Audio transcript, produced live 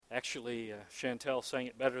Actually, Chantel sang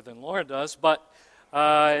it better than Laura does, but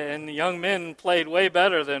and the young men played way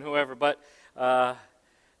better than whoever. But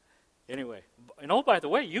anyway, and oh, by the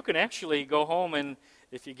way, you can actually go home and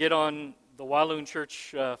if you get on the Walloon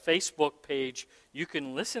Church Facebook page, you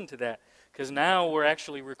can listen to that because now we're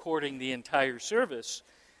actually recording the entire service,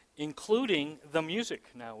 including the music.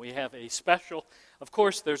 Now we have a special. Of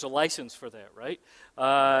course, there's a license for that, right?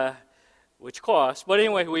 Which costs. But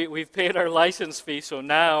anyway, we've paid our license fee, so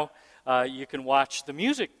now you can watch the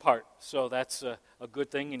music part. So that's a good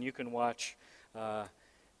thing, and you can watch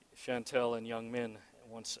Chantel and Young Men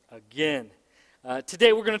once again.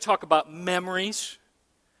 Today we're going to talk about memories.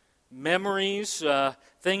 Memories,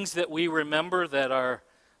 things that we remember that are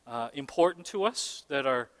important to us, that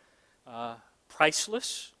are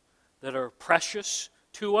priceless, that are precious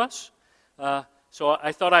to us. So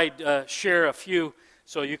I thought I'd share a few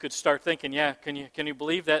so you could start thinking, yeah, can you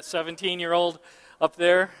believe that 17-year-old up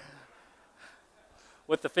there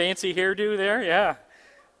with the fancy hairdo there?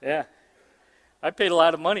 Yeah. I paid a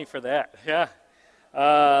lot of money for that, yeah.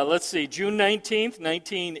 Let's see, June 19th,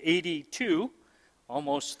 1982,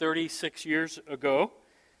 almost 36 years ago,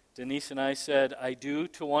 Denise and I said I do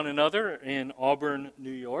to one another in Auburn,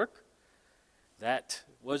 New York. That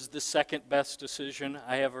was the second best decision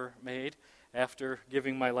I ever made after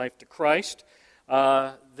giving my life to Christ.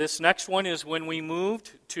 This next one is when we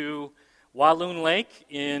moved to Walloon Lake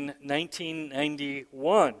in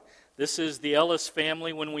 1991. This is the Ellis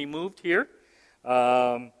family when we moved here.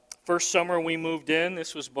 First summer we moved in.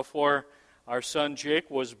 This was before our son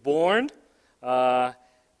Jake was born.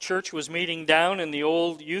 Church was meeting down in the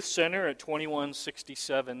old youth center at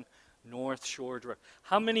 2167 North Shore Drive.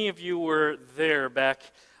 How many of you were there back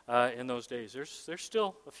in those days? There's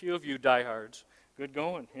still a few of you diehards. Good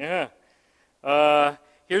going, yeah.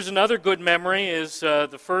 Here's another good memory is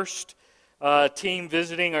the first team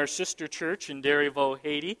visiting our sister church in Derryville,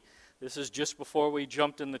 Haiti. This is just before we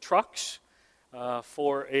jumped in the trucks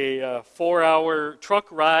for a 4-hour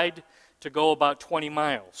truck ride to go about 20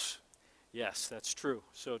 miles. Yes, that's true.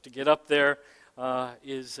 So to get up there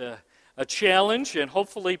is a challenge, and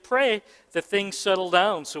hopefully pray that things settle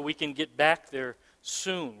down so we can get back there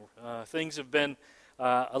soon. Things have been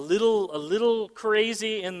a little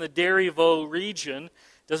crazy in the Derryville region.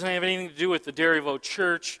 Doesn't have anything to do with the Derryville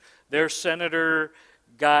church. Their senator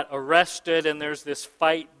got arrested, and there's this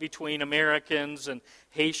fight between Americans and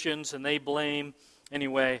Haitians, and they blame.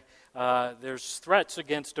 Anyway, there's threats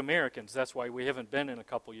against Americans. That's why we haven't been in a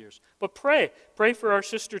couple years. But pray for our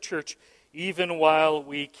sister church, even while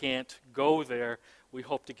we can't go there. We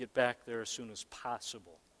hope to get back there as soon as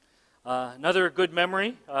possible. Another good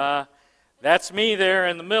memory. That's me there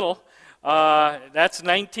in the middle. That's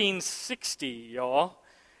 1960, y'all.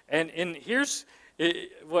 And here's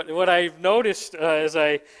what I've noticed is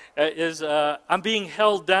I'm being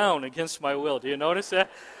held down against my will. Do you notice that?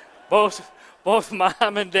 Both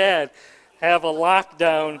mom and dad have a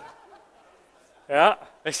lockdown. Yeah,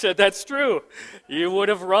 I said that's true. You would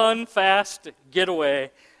have run fast, get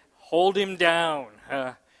away, hold him down.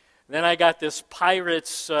 Then I got this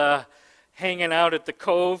Pirates hanging out at the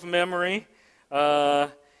Cove memory.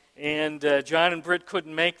 And John and Britt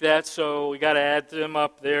couldn't make that, so we got to add them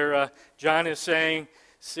up there. John is saying,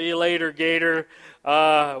 "See you later, Gator,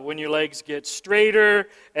 when your legs get straighter."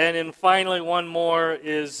 And then finally one more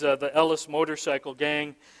is the Ellis Motorcycle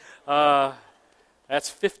Gang. That's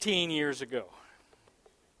 15 years ago.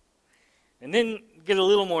 And then get a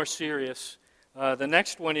little more serious. The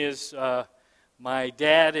next one is my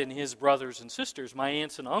dad and his brothers and sisters, my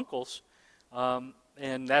aunts and uncles.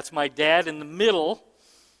 And that's my dad in the middle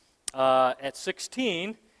at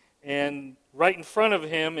 16. And right in front of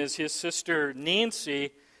him is his sister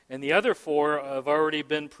Nancy. And the other four have already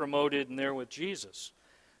been promoted and they're with Jesus.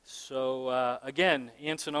 So again,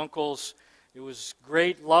 aunts and uncles, it was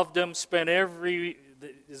great, loved them,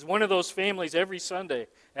 is one of those families every Sunday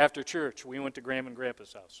after church. We went to Grandma and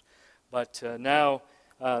Grandpa's house. But now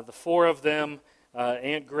the four of them,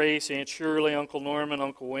 Aunt Grace, Aunt Shirley, Uncle Norman,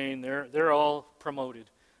 Uncle Wayne, they're all promoted,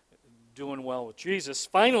 doing well with Jesus.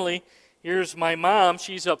 Finally, here's my mom.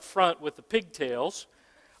 She's up front with the pigtails,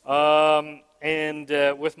 and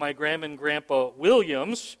with my Grandma and Grandpa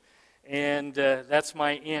Williams, and that's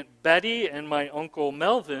my Aunt Betty and my Uncle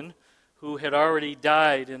Melvin, who had already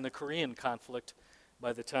died in the Korean conflict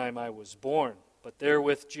by the time I was born. But they're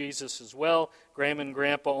with Jesus as well. Grandma and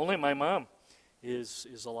Grandpa, only my mom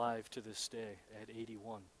is alive to this day at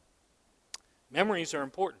 81. Memories are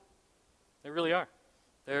important. They really are.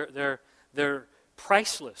 They're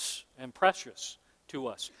priceless and precious to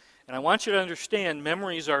us. And I want you to understand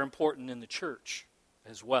memories are important in the church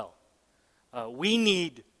as well. We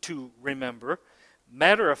need to remember.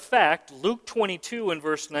 Matter of fact, Luke 22 and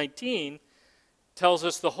verse 19 tells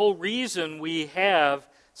us the whole reason we have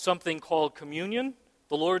something called communion,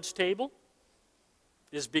 the Lord's table,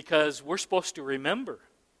 is because we're supposed to remember.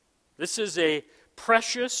 This is a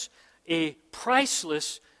precious, a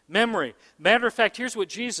priceless memory. Matter of fact, here's what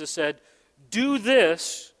Jesus said, "Do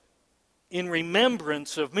this in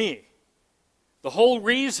remembrance of me." The whole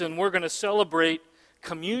reason we're going to celebrate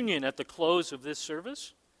communion at the close of this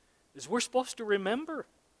service is we're supposed to remember.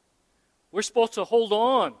 We're supposed to hold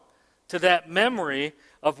on to that memory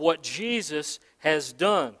of what Jesus has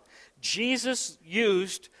done. Jesus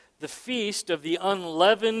used the feast of the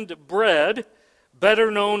unleavened bread,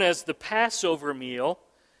 better known as the Passover meal,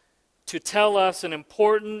 to tell us an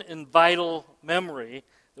important and vital memory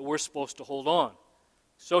that we're supposed to hold on.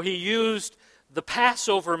 So he used the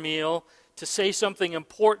Passover meal to say something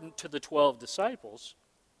important to the 12 disciples,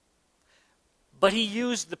 but he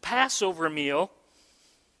used the Passover meal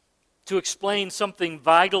to explain something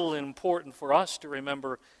vital and important for us to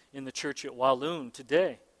remember in the church at Walloon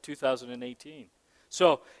today, 2018.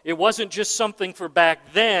 So it wasn't just something for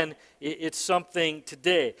back then, it's something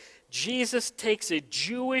today. Jesus takes a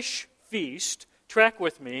Jewish feast, track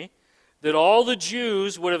with me, that all the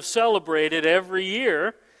Jews would have celebrated every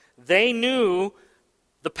year. They knew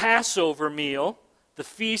the Passover meal, the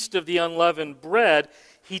feast of the unleavened bread.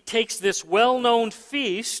 He takes this well-known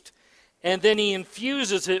feast and then he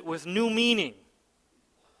infuses it with new meaning.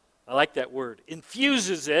 I like that word.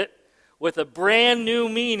 Infuses it with a brand new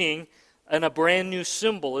meaning, and a brand new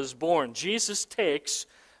symbol is born. Jesus takes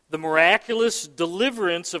the miraculous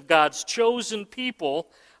deliverance of God's chosen people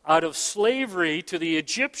out of slavery to the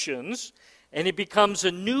Egyptians, and it becomes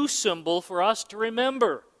a new symbol for us to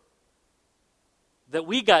remember that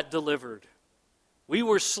we got delivered. We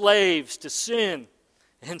were slaves to sin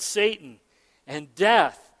and Satan and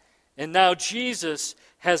death, and now Jesus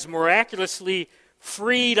has miraculously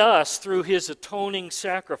freed us through his atoning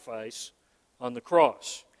sacrifice on the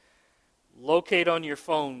cross. Locate on your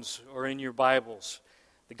phones or in your Bibles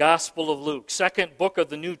the Gospel of Luke, second book of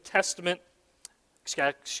the New Testament,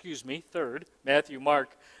 third, Matthew,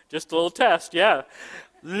 Mark, just a little test, yeah.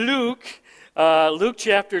 Luke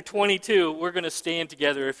chapter 22, we're going to stand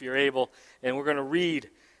together if you're able, and we're going to read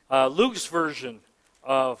Luke's version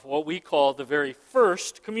of what we call the very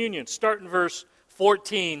first communion. Start in verse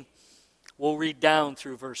 14, we'll read down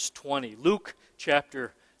through verse 20. Luke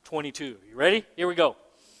chapter 22. You ready? Here we go.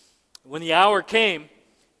 When the hour came,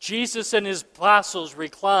 Jesus and his apostles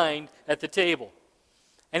reclined at the table.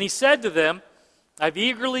 And he said to them, "I've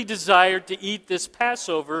eagerly desired to eat this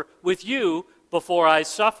Passover with you before I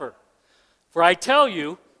suffer. For I tell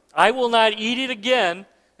you, I will not eat it again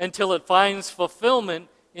until it finds fulfillment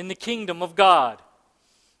in the kingdom of God."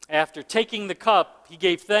 After taking the cup, he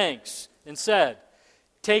gave thanks and said,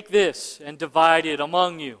 "Take this and divide it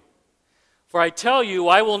among you. For I tell you,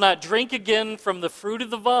 I will not drink again from the fruit of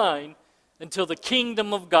the vine until the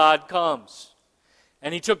kingdom of God comes."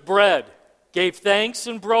 And he took bread, gave thanks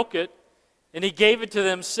and broke it, and he gave it to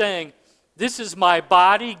them, saying, "This is my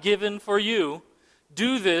body given for you.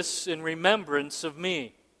 Do this in remembrance of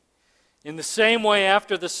me." In the same way,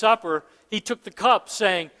 after the supper, he took the cup,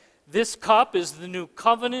 saying, "This cup is the new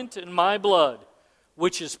covenant in my blood,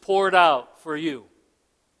 which is poured out for you."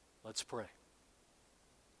 Let's pray.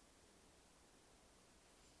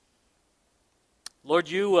 Lord,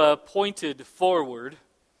 you pointed forward,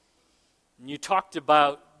 and you talked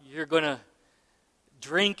about you're going to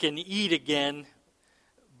drink and eat again,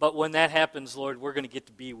 but when that happens, Lord, we're going to get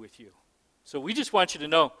to be with you. So we just want you to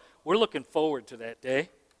know we're looking forward to that day,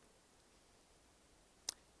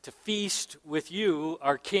 to feast with you,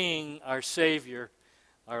 our King, our Savior,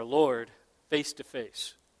 our Lord, face to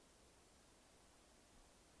face.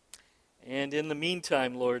 And in the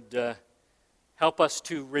meantime, Lord, help us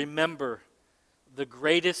to remember the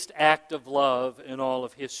greatest act of love in all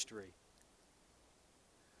of history,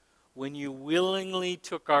 when you willingly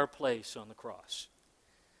took our place on the cross.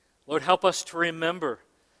 Lord, help us to remember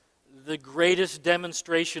the greatest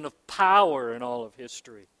demonstration of power in all of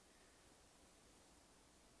history,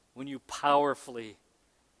 when you powerfully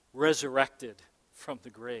resurrected from the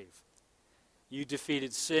grave. You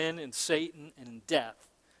defeated sin and Satan and death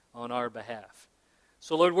on our behalf.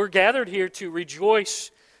 So, Lord, we're gathered here to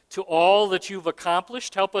rejoice to all that you've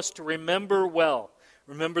accomplished. Help us to remember well.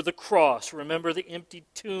 Remember the cross. Remember the empty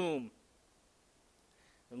tomb.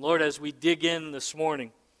 And Lord, as we dig in this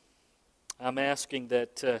morning, I'm asking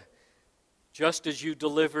that just as you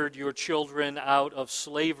delivered your children out of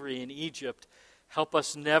slavery in Egypt, help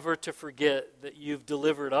us never to forget that you've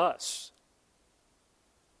delivered us.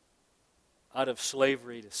 out of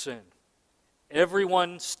slavery to sin.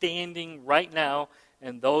 Everyone standing right now,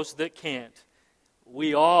 and those that can't,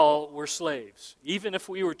 we all were slaves. Even if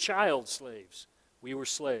we were child slaves, we were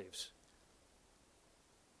slaves.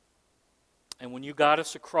 And when you got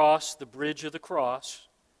us across the bridge of the cross,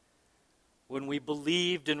 when we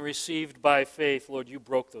believed and received by faith, Lord, you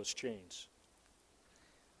broke those chains.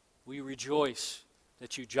 We rejoice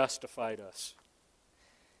that you justified us.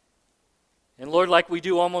 And Lord, like we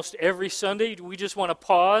do almost every Sunday, we just want to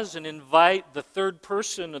pause and invite the third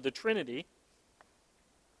person of the Trinity,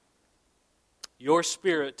 your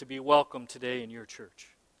Spirit, to be welcome today in your church.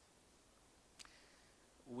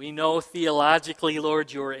 We know theologically,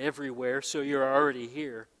 Lord, you're everywhere, so you're already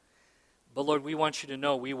here. But Lord, we want you to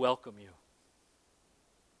know we welcome you.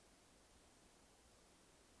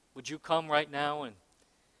 Would you come right now and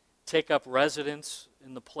take up residence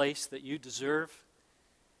in the place that you deserve?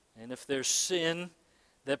 And if there's sin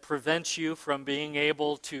that prevents you from being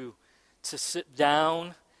able to sit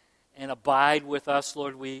down and abide with us,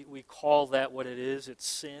 Lord, we call that what it is. It's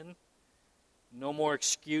sin. No more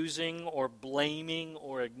excusing or blaming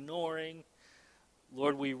or ignoring.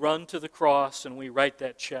 Lord, we run to the cross and we write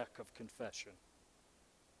that check of confession.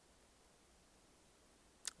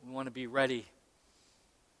 We want to be ready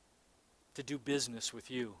to do business with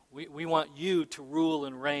you. We want you to rule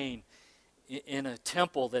and reign in a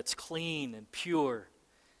temple that's clean and pure,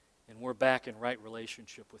 and we're back in right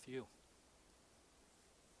relationship with you.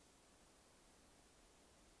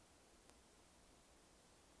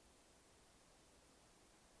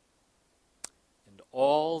 And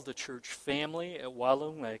all the church family at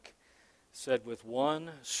Walloon Lake said with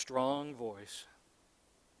one strong voice,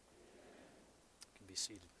 you can be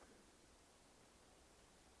seated.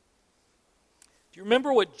 Do you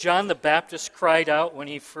remember what John the Baptist cried out when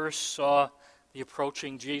he first saw the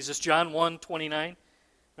approaching Jesus? John 1:29.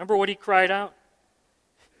 Remember what he cried out?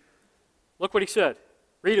 Look what he said.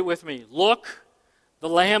 Read it with me. Look, the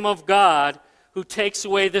Lamb of God who takes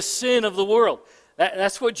away the sin of the world.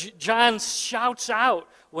 That's what John shouts out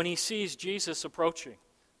when he sees Jesus approaching.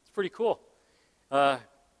 It's pretty cool.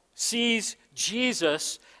 Sees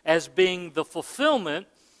Jesus as being the fulfillment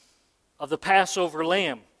of the Passover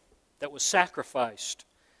lamb that was sacrificed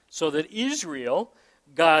so that Israel,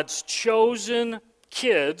 God's chosen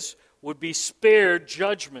kids, would be spared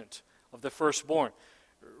judgment of the firstborn.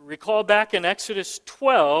 Recall back in Exodus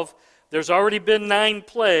 12, there's already been 9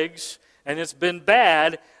 plagues, and it's been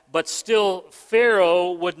bad, but still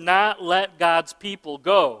Pharaoh would not let God's people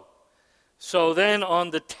go. So then on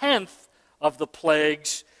the 10th of the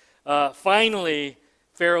plagues, finally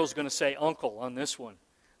Pharaoh's going to say, "Uncle," on this one.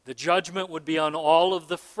 The judgment would be on all of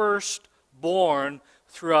the firstborn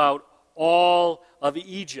throughout all of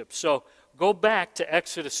Egypt. So go back to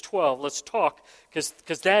Exodus 12. Let's talk,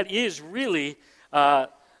 because that is really the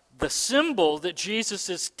symbol that Jesus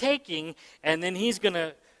is taking, and then he's going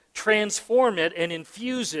to transform it and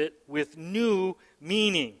infuse it with new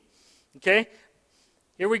meaning. Okay?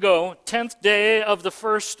 Here we go. 10th day of the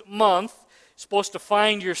first month. You're supposed to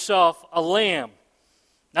find yourself a lamb.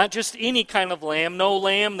 Not just any kind of lamb, no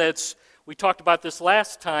lamb that's, we talked about this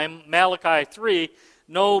last time, Malachi 3,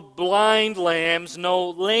 no blind lambs,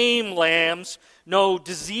 no lame lambs, no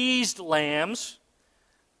diseased lambs.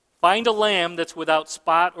 Find a lamb that's without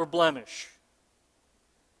spot or blemish.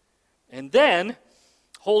 And then,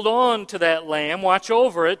 hold on to that lamb, watch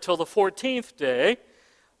over it till the 14th day.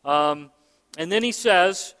 And then he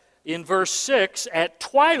says in verse 6, at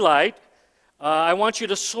twilight, I want you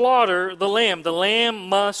to slaughter the lamb. The lamb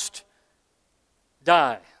must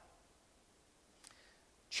die.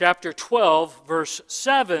 Chapter 12, verse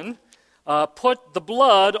 7, put the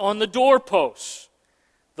blood on the doorposts.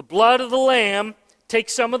 The blood of the lamb,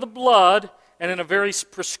 take some of the blood, and in a very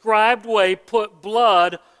prescribed way, put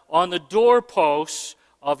blood on the doorposts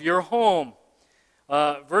of your home.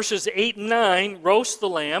 Verses 8 and 9, roast the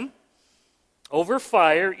lamb over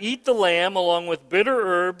fire, eat the lamb along with bitter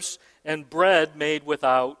herbs and bread made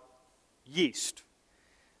without yeast.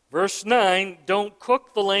 Verse 9, don't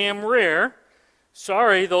cook the lamb rare.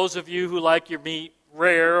 Sorry, those of you who like your meat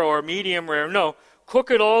rare or medium rare. No, cook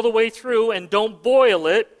it all the way through and don't boil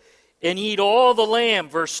it, and eat all the lamb.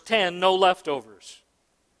 Verse 10, no leftovers.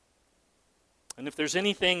 And if there's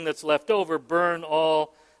anything that's left over, burn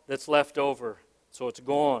all that's left over, so it's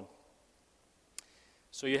gone.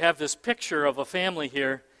 So you have this picture of a family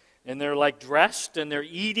here, and they're like dressed, and they're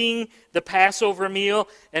eating the Passover meal,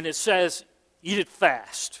 and it says, eat it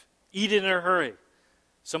fast. Eat it in a hurry.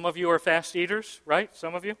 Some of you are fast eaters, right?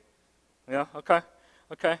 Some of you? Yeah, okay.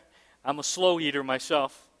 I'm a slow eater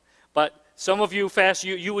myself. But Some of you fast,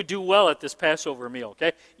 you would do well at this Passover meal,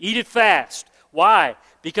 okay? Eat it fast. Why?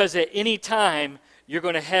 Because at any time you're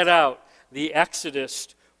going to head out, the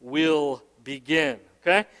Exodus will begin,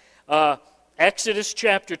 okay? Exodus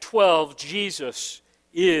chapter 12, Jesus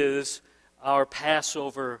is our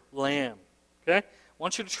Passover lamb, okay? I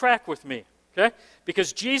want you to track with me, okay?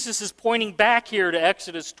 Because Jesus is pointing back here to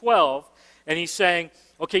Exodus 12, and he's saying,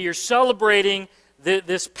 okay, you're celebrating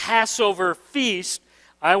this Passover feast.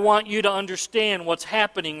 I want you to understand what's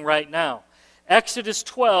happening right now. Exodus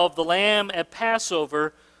 12, the lamb at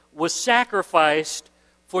Passover, was sacrificed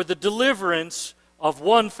for the deliverance of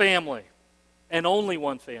one family, and only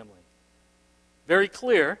one family. Very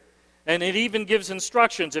clear. And it even gives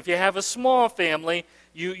instructions. If you have a small family,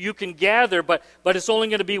 you can gather, but it's only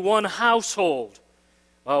going to be one household.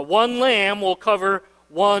 One lamb will cover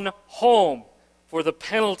one home for the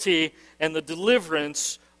penalty and the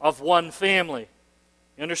deliverance of one family.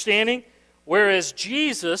 You understanding? Whereas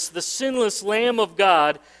Jesus, the sinless Lamb of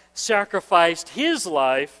God, sacrificed his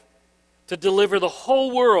life to deliver the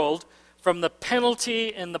whole world from the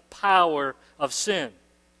penalty and the power of sin.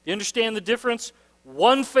 You understand the difference?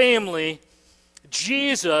 One family,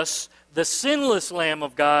 Jesus, the sinless Lamb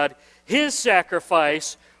of God, his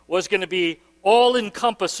sacrifice was going to be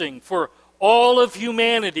all-encompassing for all of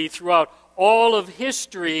humanity throughout all of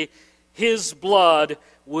history. His blood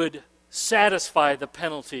would satisfy the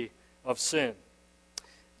penalty of sin.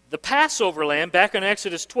 The Passover lamb, back in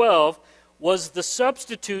Exodus 12, was the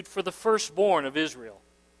substitute for the firstborn of Israel.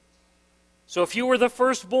 So if you were the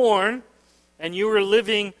firstborn and you were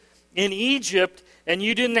living in Egypt and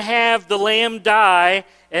you didn't have the lamb die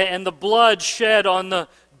and the blood shed on the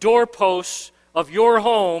doorposts of your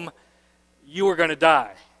home, you were going to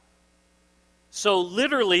die. So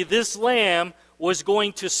literally, this lamb was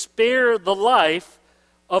going to spare the life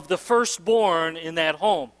of the firstborn in that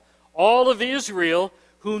home. All of Israel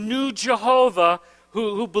who knew Jehovah,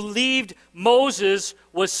 who believed Moses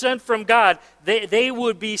was sent from God, they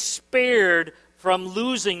would be spared from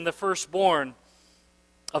losing the firstborn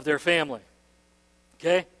of their family.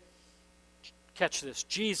 Okay? Catch this.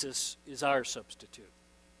 Jesus is our substitute.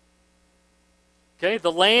 Okay? The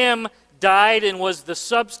lamb died and was the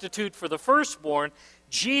substitute for the firstborn.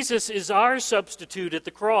 Jesus is our substitute at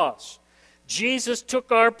the cross. Jesus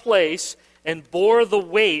took our place and bore the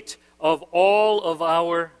weight of all of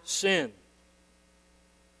our sin.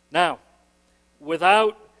 Now,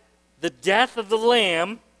 without the death of the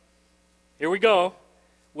lamb, here we go,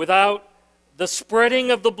 without the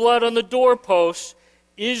spreading of the blood on the doorposts,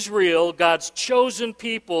 Israel, God's chosen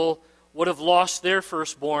people, would have lost their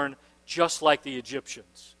firstborn just like the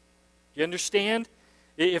Egyptians. You understand?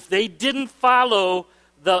 If they didn't follow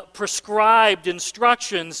the prescribed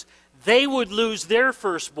instructions, they would lose their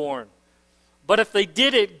firstborn. But if they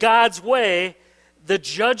did it God's way, the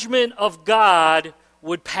judgment of God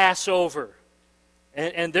would pass over,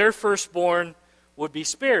 and their firstborn would be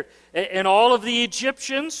spared. And all of the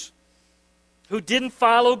Egyptians who didn't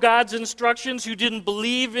follow God's instructions, who didn't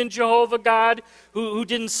believe in Jehovah God, who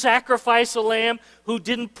didn't sacrifice a lamb, who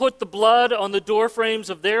didn't put the blood on the doorframes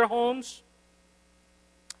of their homes,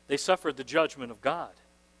 they suffered the judgment of God.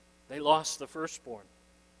 They lost the firstborn.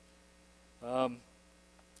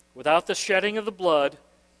 Without the shedding of the blood,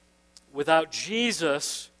 without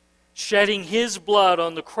Jesus shedding his blood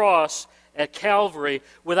on the cross at Calvary,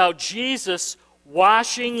 without Jesus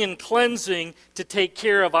washing and cleansing to take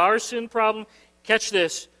care of our sin problem, catch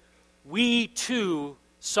this, we too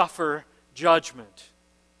suffer judgment.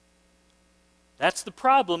 That's the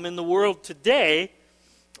problem in the world today.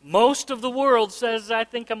 Most of the world says, I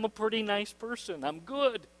think I'm a pretty nice person. I'm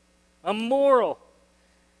good. I'm moral.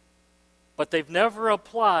 But they've never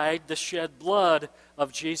applied the shed blood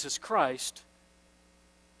of Jesus Christ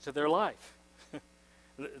to their life.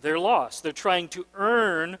 They're lost. They're trying to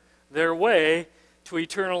earn their way to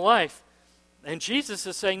eternal life. And Jesus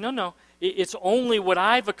is saying, no, it's only what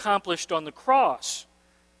I've accomplished on the cross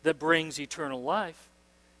that brings eternal life.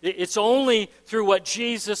 It's only through what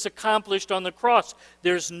Jesus accomplished on the cross.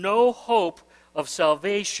 There's no hope of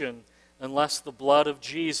salvation unless the blood of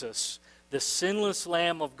Jesus, the sinless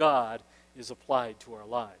Lamb of God, is applied to our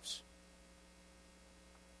lives.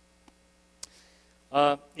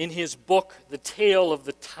 In his book, The Tale of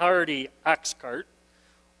the Tardy Ox Cart,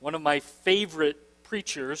 one of my favorite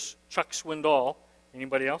preachers, Chuck Swindoll.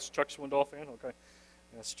 Anybody else? Chuck Swindoll fan? Okay.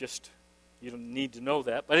 That's just, you don't need to know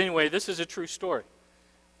that. But anyway, this is a true story.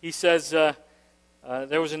 He says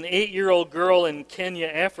there was an 8-year-old girl in Kenya,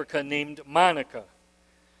 Africa, named Monica.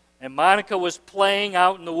 And Monica was playing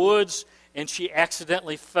out in the woods, and she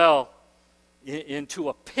accidentally fell into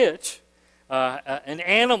a pit an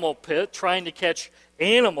animal pit trying to catch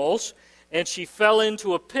animals, and she fell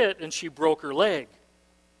into a pit and she broke her leg.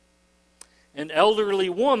 An elderly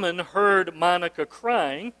woman heard Monica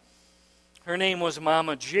crying. Her name was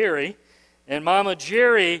Mama Jerry, and Mama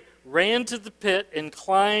Jerry ran to the pit and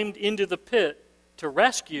climbed into the pit to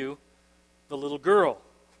rescue the little girl.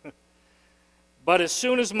 But as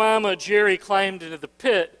soon as Mama Jerry climbed into the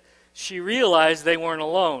pit, she realized they weren't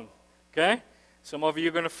alone. Okay? Some of you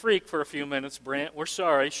are going to freak for a few minutes, Brant. We're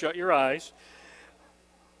sorry. Shut your eyes.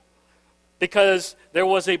 Because there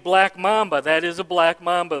was a black mamba, that is a black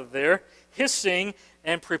mamba there, hissing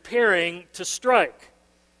and preparing to strike.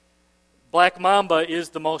 Black mamba is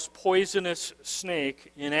the most poisonous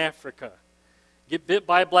snake in Africa. Get bit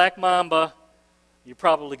by a black mamba, you're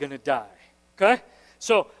probably going to die. Okay?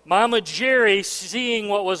 So Mama Jerry, seeing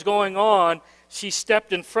what was going on, she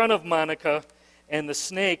stepped in front of Monica, and the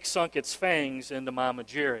snake sunk its fangs into Mama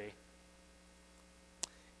Jerry.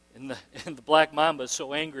 And the black mamba is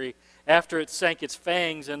so angry, after it sank its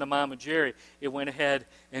fangs into Mama Jerry, it went ahead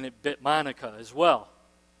and it bit Monica as well.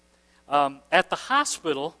 At the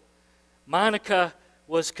hospital, Monica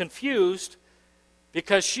was confused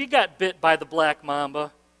because she got bit by the black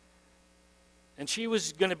mamba, and she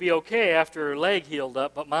was going to be okay after her leg healed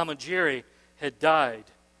up, but Mama Jerry had died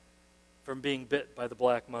from being bit by the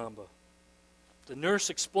black mamba. The nurse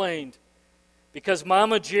explained, because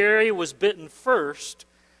Mama Jerry was bitten first,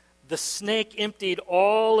 the snake emptied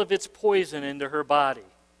all of its poison into her body.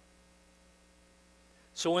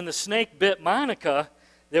 So when the snake bit Monica,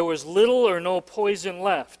 there was little or no poison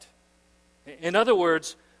left. In other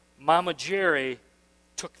words, Mama Jerry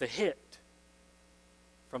took the hit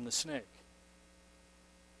from the snake.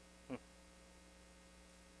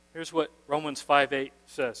 Here's what Romans 5:8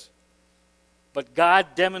 says. But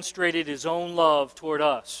God demonstrated His own love toward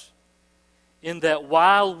us, in that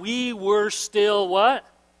while we were still what?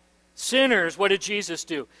 Sinners, what did Jesus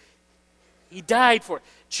do? He died for it.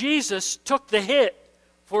 Jesus took the hit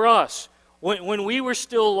for us. When we were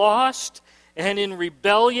still lost and in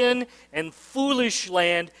rebellion and foolish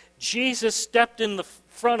land, Jesus stepped in the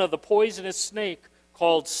front of the poisonous snake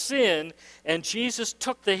called sin, and Jesus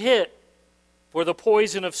took the hit for the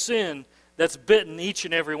poison of sin that's bitten each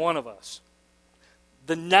and every one of us.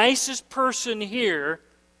 The nicest person here,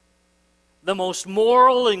 the most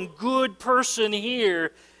moral and good person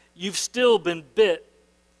here, you've still been bit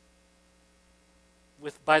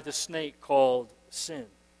by the snake called sin.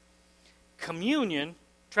 Communion,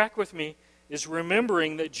 track with me, is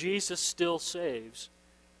remembering that Jesus still saves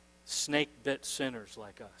snake-bit sinners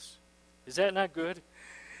like us. Is that not good?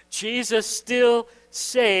 Jesus still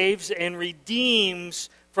saves and redeems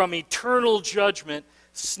from eternal judgment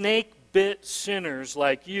snake-bit sinners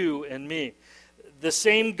like you and me. The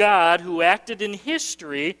same God who acted in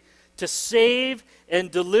history to save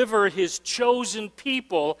and deliver His chosen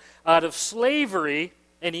people out of slavery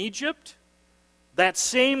in Egypt, that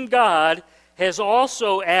same God has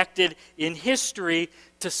also acted in history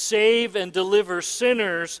to save and deliver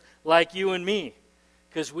sinners like you and me,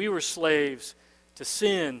 because we were slaves to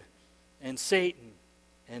sin and Satan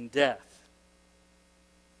and death.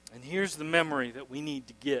 And here's the memory that we need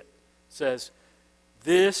to get. It says,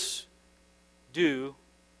 this do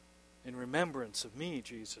in remembrance of me,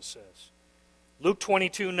 Jesus says. Luke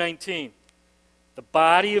 22:19, the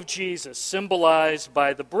body of Jesus symbolized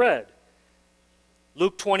by the bread.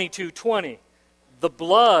 Luke 22:20, the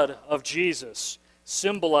blood of Jesus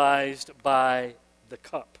symbolized by the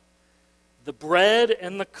cup. The bread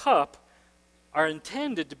and the cup are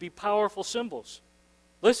intended to be powerful symbols.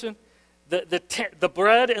 Listen, the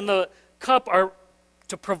bread and the cup are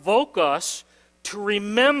to provoke us to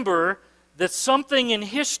remember that something in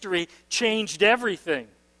history changed everything.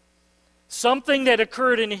 Something that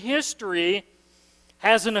occurred in history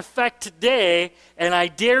has an effect today, and I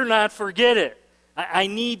dare not forget it. I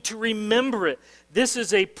need to remember it. This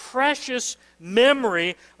is a precious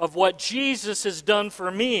memory of what Jesus has done for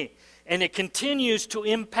me. And it continues to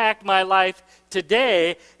impact my life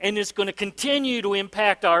today, and it's going to continue to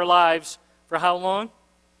impact our lives for how long?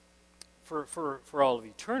 For all of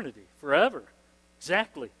eternity, forever.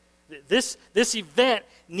 Exactly. This event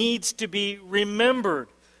needs to be remembered.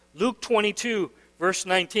 Luke 22, verse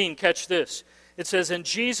 19, catch this. It says, and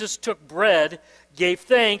Jesus took bread, gave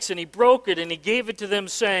thanks, and He broke it, and He gave it to them,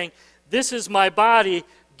 saying, this is my body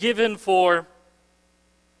given for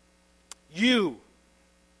you.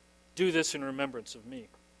 Do this in remembrance of me.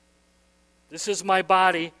 This is my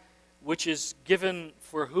body, which is given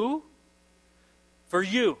for who? For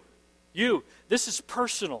you. You. This is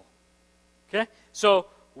personal. Okay? So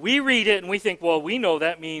we read it and we think, well, we know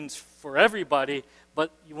that means for everybody,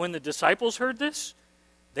 But when the disciples heard this,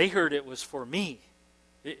 they heard it was for me.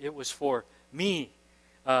 It was for me.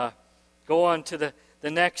 Go on to the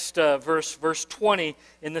next verse, verse 20.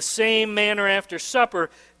 In the same manner after supper,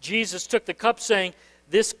 Jesus took the cup, saying,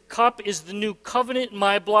 "This cup is the new covenant in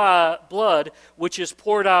my blood, which is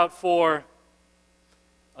poured out for,"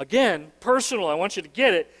 again, personal. I want you to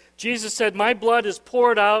get it. Jesus said, "My blood is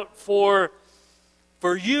poured out for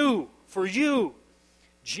you, for you."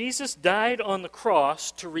 Jesus died on the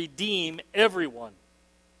cross to redeem everyone.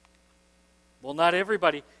 Well, not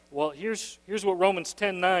everybody. Well, here's what Romans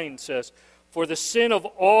 10:9 says. "For the sin of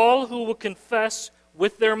all who will confess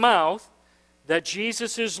with their mouth that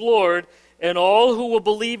Jesus is Lord, and all who will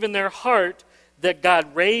believe in their heart that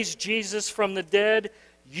God raised Jesus from the dead,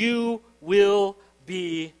 you will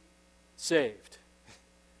be saved."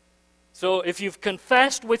 So if you've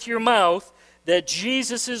confessed with your mouth that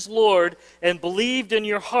Jesus is Lord and believed in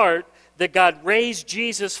your heart that God raised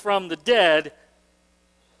Jesus from the dead,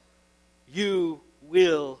 you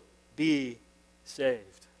will be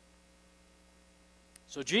saved.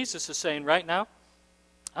 So Jesus is saying right now,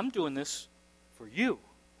 I'm doing this for you.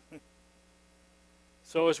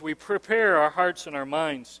 So as we prepare our hearts and our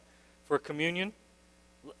minds for communion,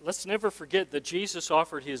 let's never forget that Jesus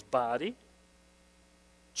offered his body.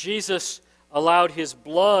 Jesus allowed his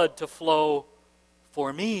blood to flow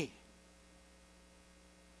for me,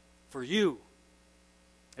 for you.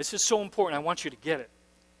 This is so important. I want you to get it.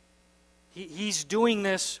 He's doing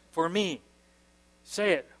this for me.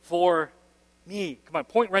 Say it, for me. Come on,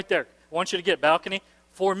 point right there. I want you to get it, balcony.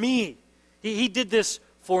 For me. He did this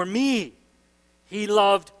for me. He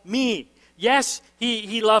loved me. Yes,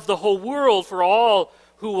 he loved the whole world, for all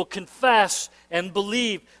who will confess and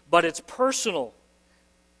believe, but it's personal.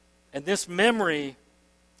 And this memory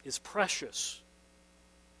is precious,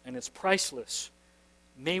 and it's priceless.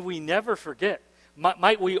 May we never forget.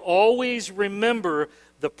 Might we always remember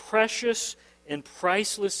the precious and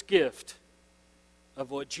priceless gift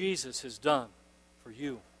of what Jesus has done for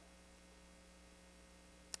you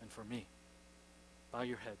and for me. Bow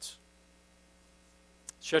your heads.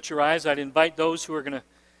 Shut your eyes. I'd invite those who are going to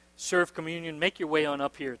serve communion, make your way on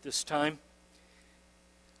up here at this time.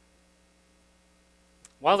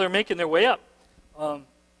 While they're making their way up,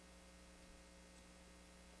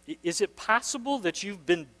 is it possible that you've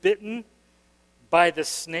been bitten by the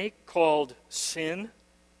snake called sin,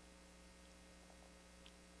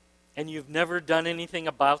 and you've never done anything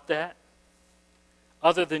about that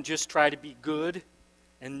other than just try to be good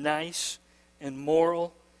and nice and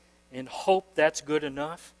moral and hope that's good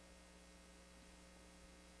enough?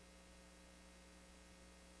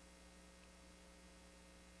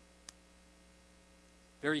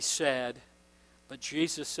 Very sad, but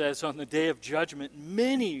Jesus says on the day of judgment,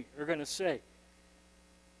 many are going to say,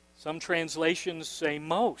 some translations say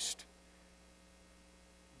most,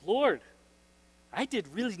 "Lord, I did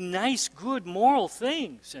really nice, good, moral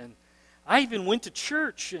things, and I even went to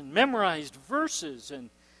church and memorized verses,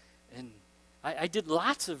 and I did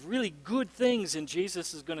lots of really good things," and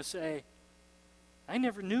Jesus is going to say, "I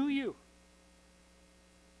never knew you.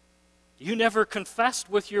 You never confessed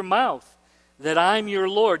with your mouth that I'm your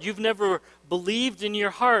Lord. You've never believed in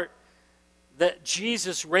your heart that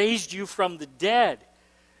Jesus raised you from the dead.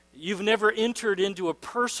 You've never entered into a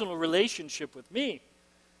personal relationship with me.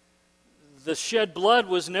 The shed blood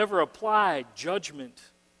was never applied. Judgment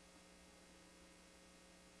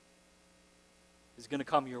is going to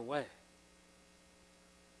come your way."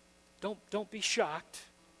 Don't be shocked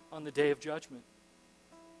on the day of judgment.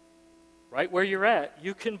 Right where you're at,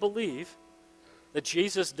 you can believe that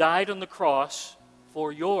Jesus died on the cross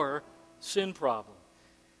for your sin problem.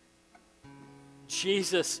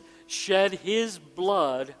 Jesus shed his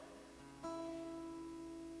blood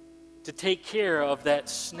to take care of that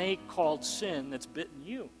snake called sin that's bitten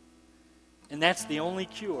you. And that's the only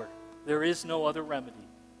cure. There is no other remedy.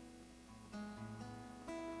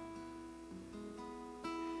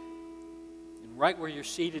 And right where you're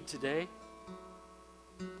seated today,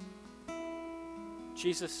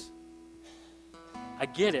 Jesus, I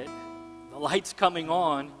get it. The light's coming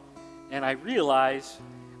on, and I realize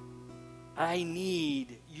I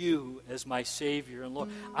need you as my Savior and Lord.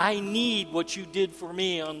 I need what you did for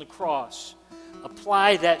me on the cross.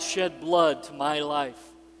 Apply that shed blood to my life.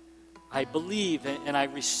 I believe and I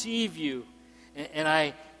receive you, and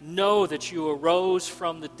I know that you arose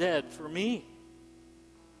from the dead for me.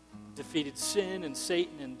 Defeated sin and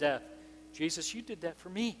Satan and death. Jesus, you did that for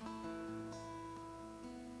me.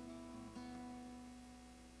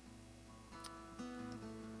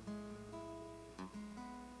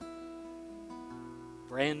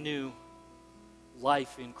 Brand new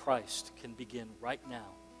life in Christ can begin right now.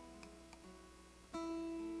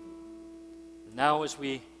 Now as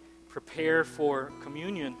we prepare for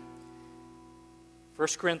communion, 1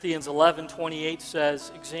 Corinthians 11:28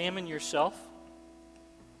 says, examine yourself.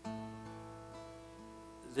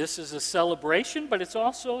 This is a celebration, but it's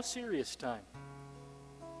also a serious time.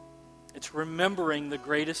 It's remembering the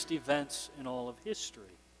greatest events in all of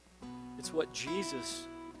history. It's what Jesus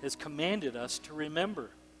has commanded us to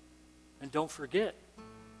remember. And don't forget.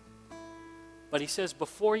 But he says,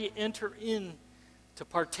 before you enter into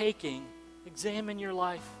partaking, examine your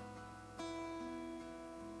life.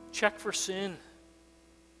 Check for sin.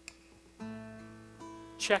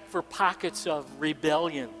 Check for pockets of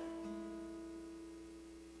rebellion.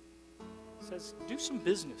 He says, do some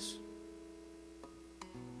business.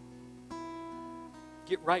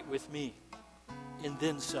 Get right with me, and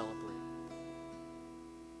then celebrate.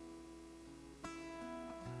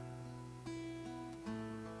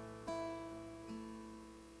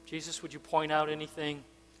 Jesus, would you point out anything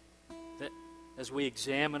that as we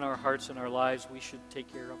examine our hearts and our lives we should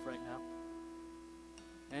take care of right now?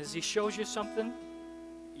 And as he shows you something,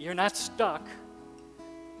 you're not stuck.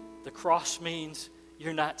 The cross means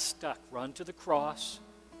you're not stuck. Run to the cross,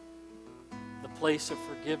 the place of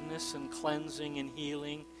forgiveness and cleansing and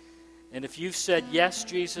healing. And if you've said, yes,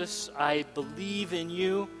 Jesus, I believe in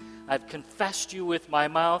you, I've confessed you with my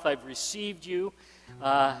mouth, I've received you,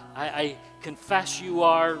 I confess you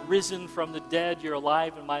are risen from the dead, you're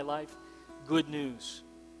alive in my life, good news.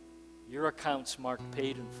 Your account's marked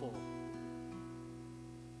paid in full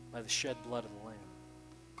by the shed blood of the Lamb.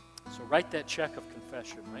 So write that check of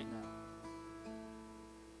confession right now.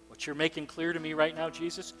 What you're making clear to me right now,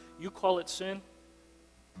 Jesus, you call it sin,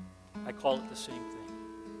 I call it the same thing.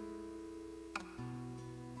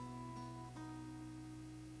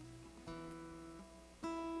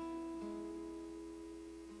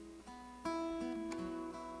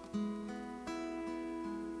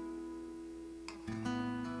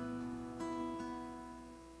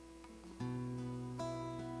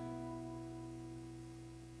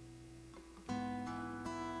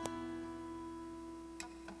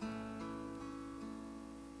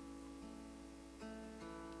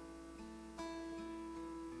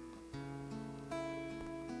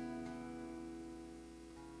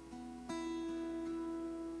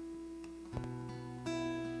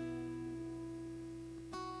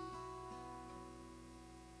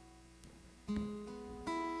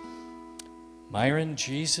 Myron,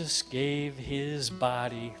 Jesus gave his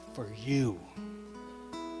body for you.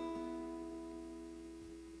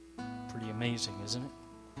 Pretty amazing, isn't it?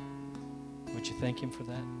 Would you thank him for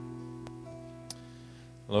that?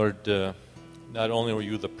 Lord, not only were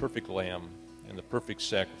you the perfect lamb and the perfect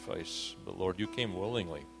sacrifice, but Lord, you came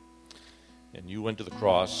willingly. And you went to the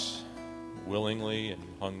cross willingly, and you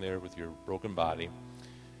hung there with your broken body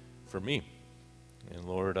for me. And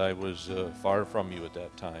Lord, I was far from you at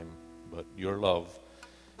that time, but your love,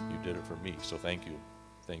 you did it for me. So thank you.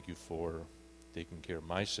 Thank you for taking care of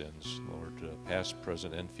my sins, Lord, past,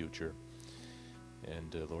 present, and future.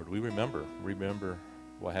 And Lord, we remember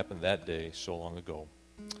what happened that day so long ago.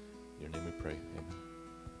 In your name we pray. Amen.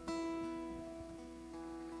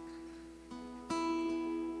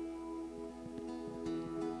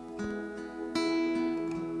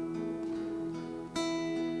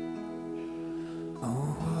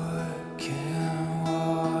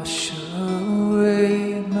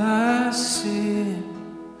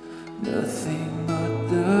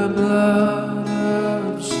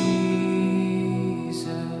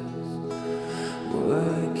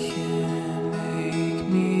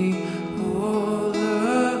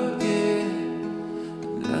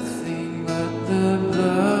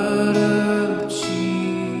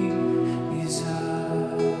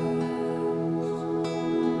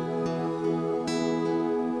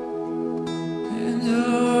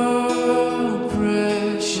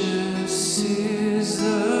 Precious is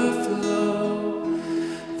the flow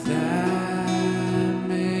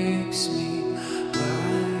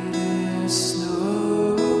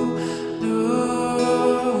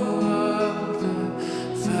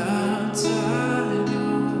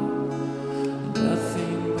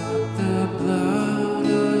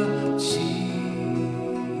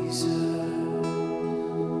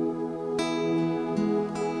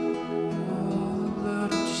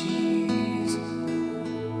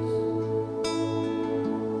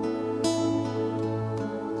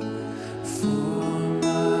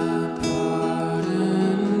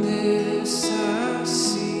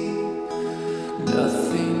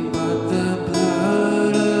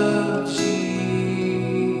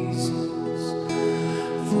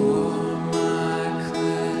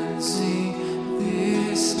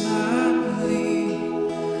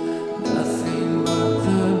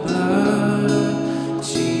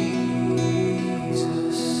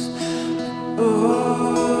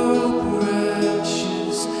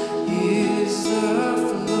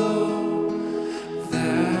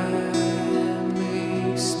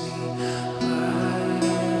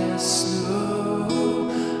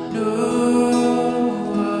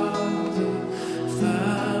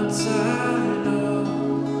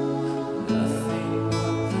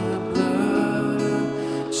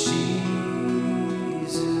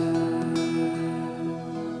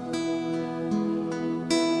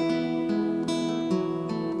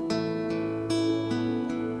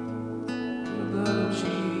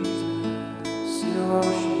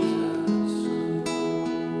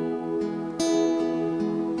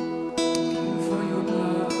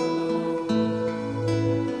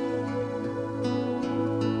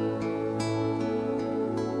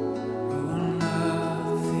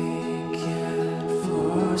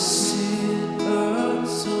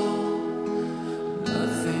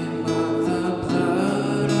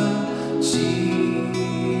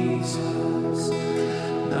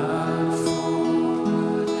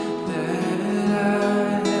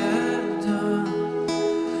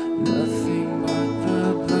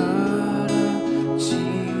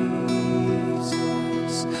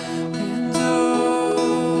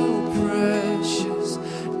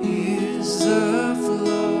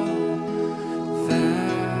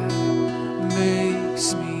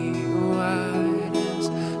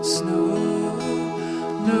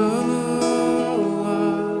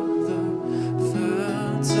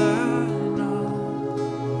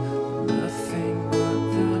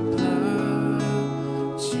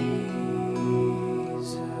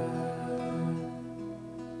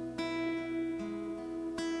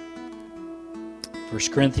 1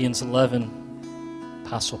 Corinthians 11,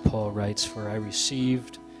 Apostle Paul writes, "For I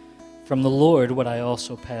received from the Lord what I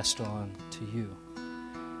also passed on to you.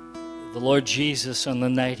 The Lord Jesus, on the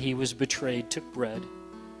night he was betrayed, took bread.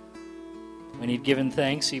 When he'd given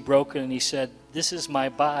thanks, he broke it and he said, 'This is my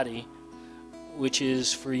body, which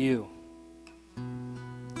is for you.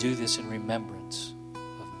 Do this in remembrance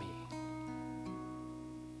of me.'"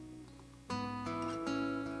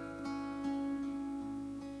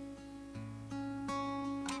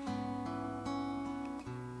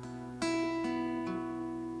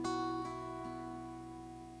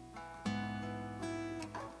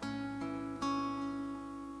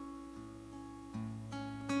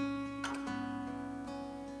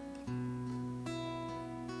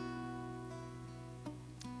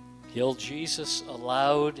 Gil, Jesus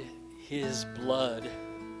allowed his blood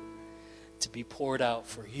to be poured out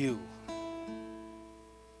for you.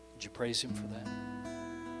 Would you praise him for that?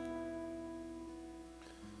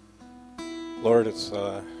 Lord, it's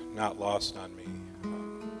not lost on me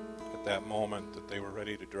at that moment that they were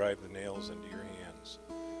ready to drive the nails into your hands.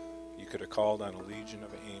 You could have called on a legion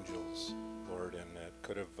of angels, Lord, and it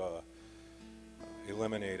could have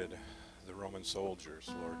eliminated the Roman soldiers,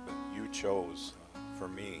 Lord, but you chose for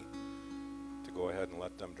me to go ahead and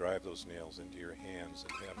let them drive those nails into your hands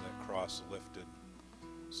and have that cross lifted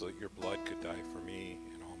so that your blood could die for me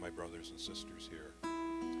and all my brothers and sisters here.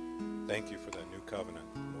 Thank you for that new covenant,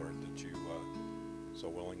 Lord, that you so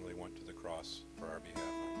willingly went to the cross for our behalf.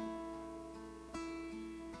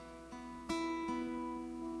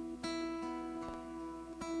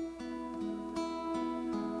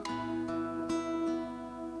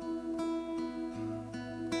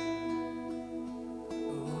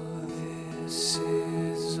 This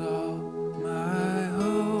is all my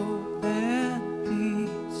hope and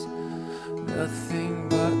peace, nothing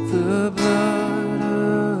but the blood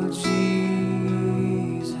of Jesus.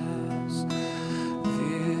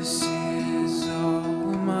 This is all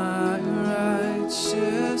my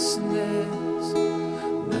righteousness,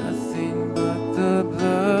 nothing but the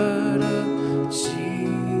blood of Jesus.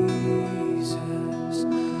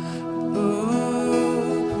 Oh,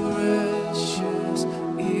 precious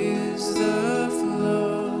is the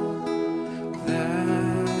flow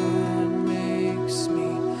that makes me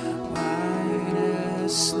white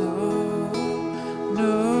as snow.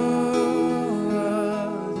 No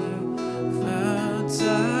other fount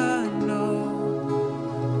I know,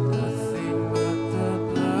 nothing but the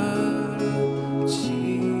blood of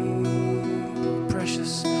Jesus.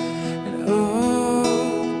 Precious and oh,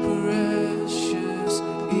 precious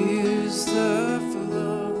is the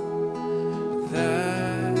flow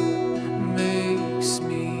that makes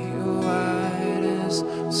me white as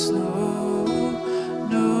snow.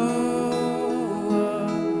 No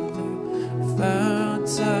other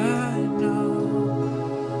fount I know,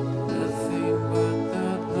 nothing but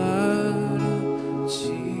the blood of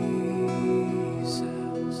Jesus.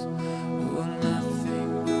 Oh, nothing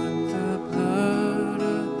but the blood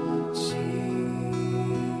of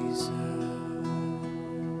Jesus.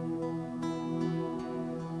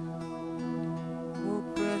 Oh,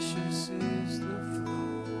 precious is the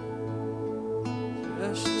flow,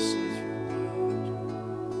 precious is your blood,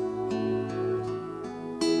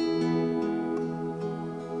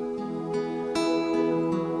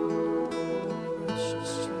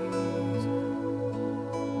 precious Jesus.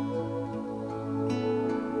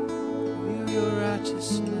 Your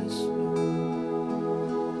righteousness, Lord,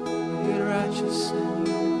 your righteous in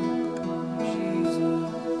you, Jesus.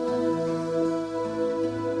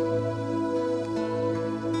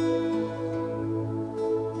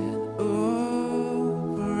 And oh,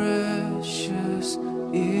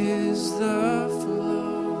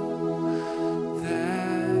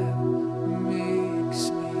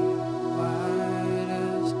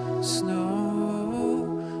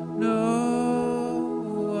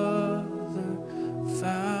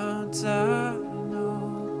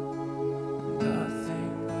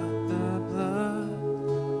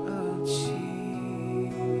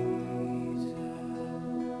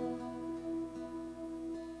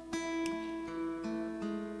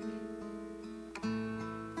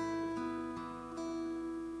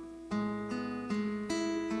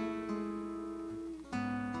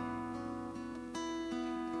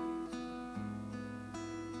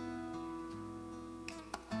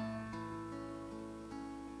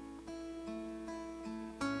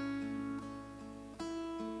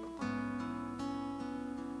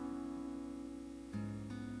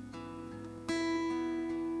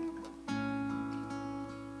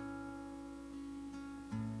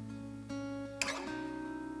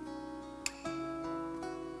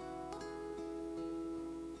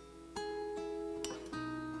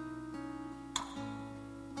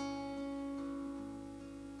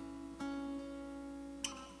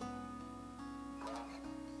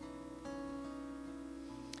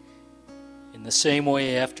 In the same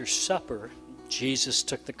way, after supper, Jesus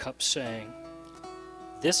took the cup, saying,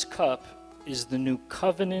 "This cup is the new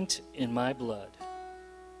covenant in my blood.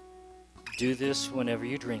 Do this whenever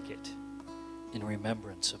you drink it, in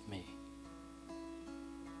remembrance of me."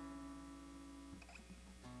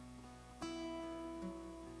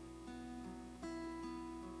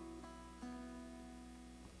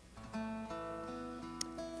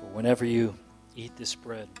 For whenever you eat this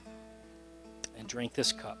bread and drink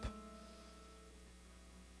this cup,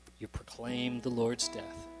 you proclaim the Lord's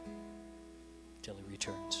death till he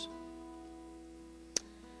returns.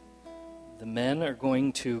 The men are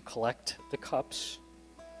going to collect the cups,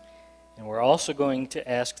 and we're also going to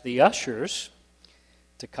ask the ushers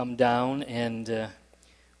to come down, and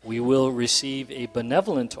we will receive a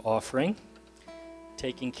benevolent offering,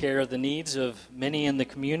 taking care of the needs of many in the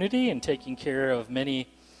community and taking care of many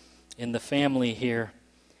in the family here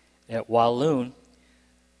at Walloon.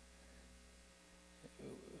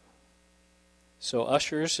 So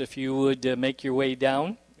ushers, if you would make your way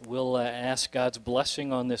down, we'll ask God's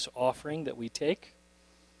blessing on this offering that we take.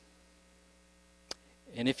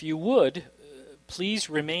 And if you would, please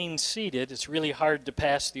remain seated. It's really hard to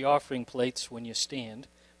pass the offering plates when you stand.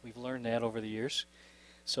 We've learned that over the years.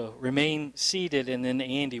 So remain seated, and then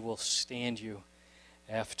Andy will stand you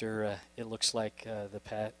after it looks like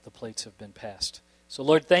the plates have been passed. So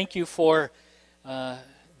Lord, thank you for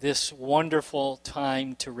this wonderful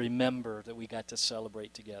time to remember that we got to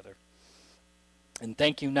celebrate together. And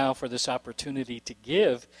thank you now for this opportunity to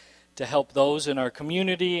give to help those in our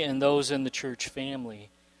community and those in the church family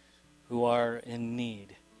who are in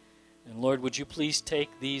need. And Lord, would you please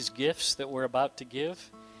take these gifts that we're about to give,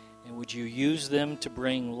 and would you use them to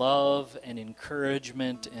bring love and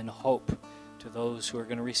encouragement and hope to those who are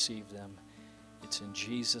going to receive them. It's in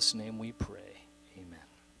Jesus' name we pray.